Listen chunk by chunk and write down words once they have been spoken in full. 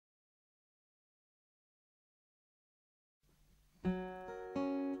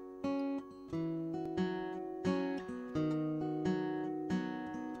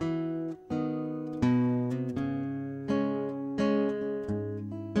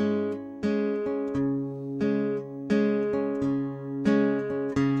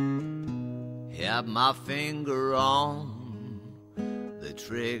got my finger on the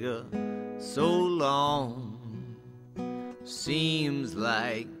trigger so long. Seems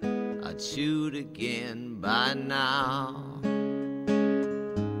like I'd shoot again by now.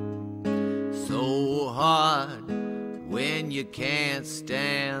 So hard when you can't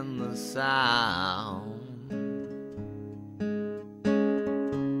stand the sound.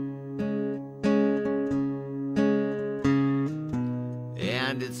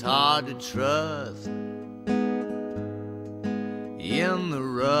 And it's hard to trust in the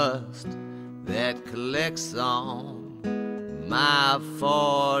rust that collects on my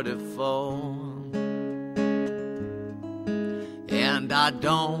 44. And I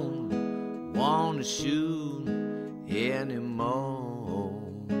don't want to shoot anymore.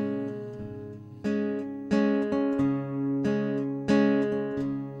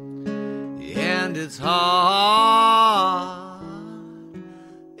 And it's hard,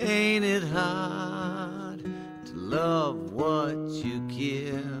 ain't it hard to love what you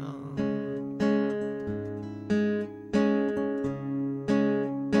kill?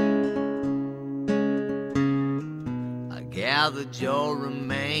 I gathered your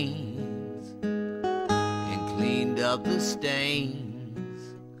remains and cleaned up the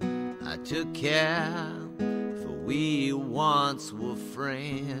stains. I took care, for we once were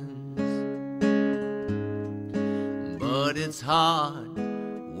friends. But it's hard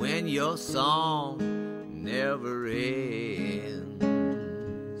when your song never ends.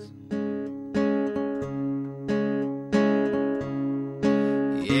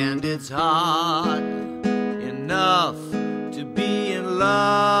 And it's hard enough to be in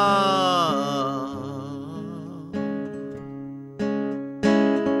love,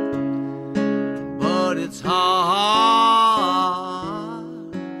 but it's hard,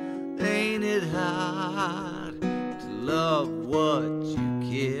 ain't it hard to love what you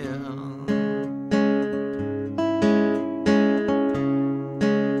kill?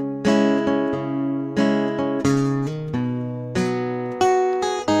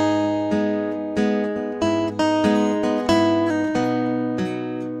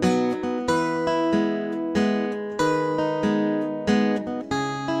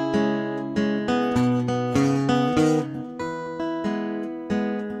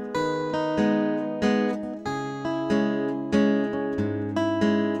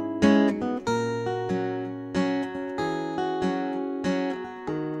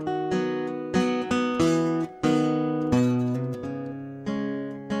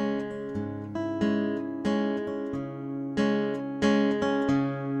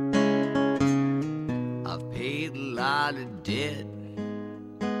 Paid a lot of debt,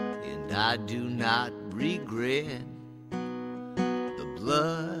 and I do not regret the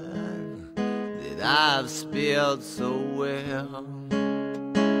blood that I've spilled so well.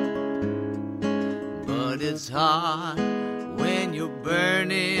 But it's hard when you're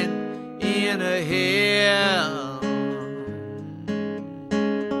burning in a hell